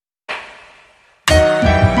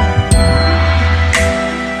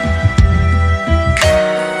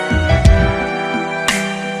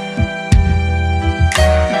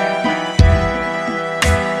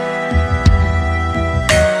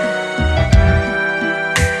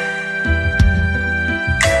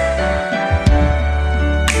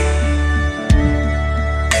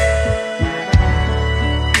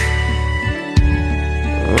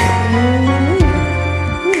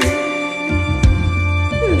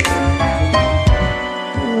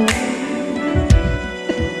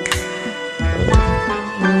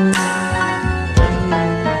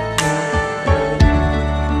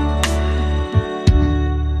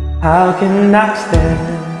How can I stand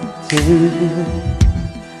to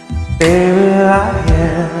stay where I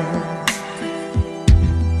am?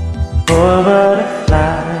 For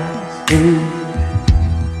butterflies who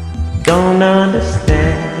don't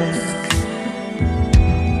understand.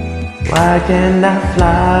 Why can't I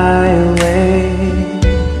fly away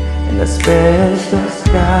in a special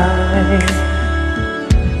sky?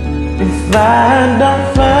 If I don't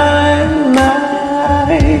find my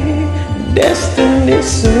destiny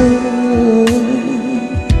soon,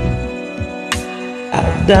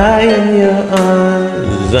 I'll die in your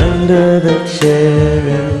arms under the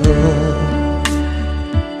cherry moon.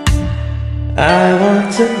 I want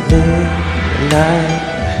to live life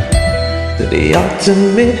to the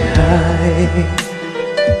ultimate high.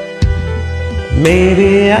 Maybe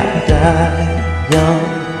I'll die young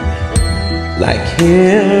like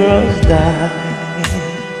heroes die.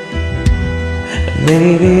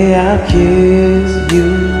 Maybe I'll kiss you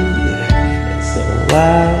in some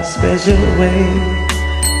wild, special way.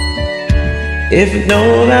 If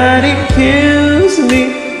nobody kills me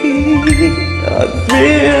or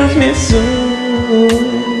thrills me soon,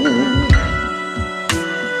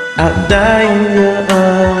 I'll die in your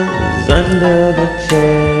arms under the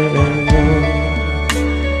cherry moon.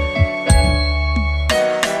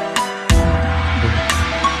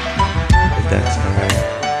 If that's alright.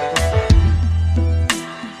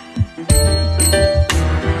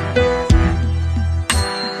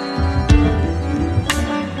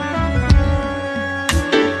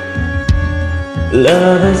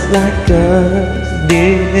 Lovers like us,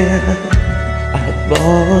 dear, are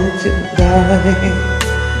born to die.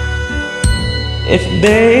 If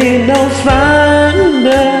they don't find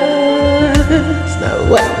us, now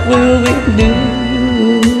what will we do?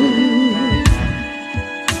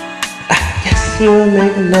 I guess we'll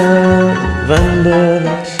make love under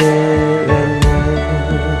the cherry moon.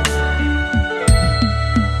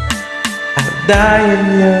 I'll die in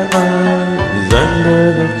your arms under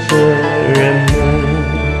the cherry moon.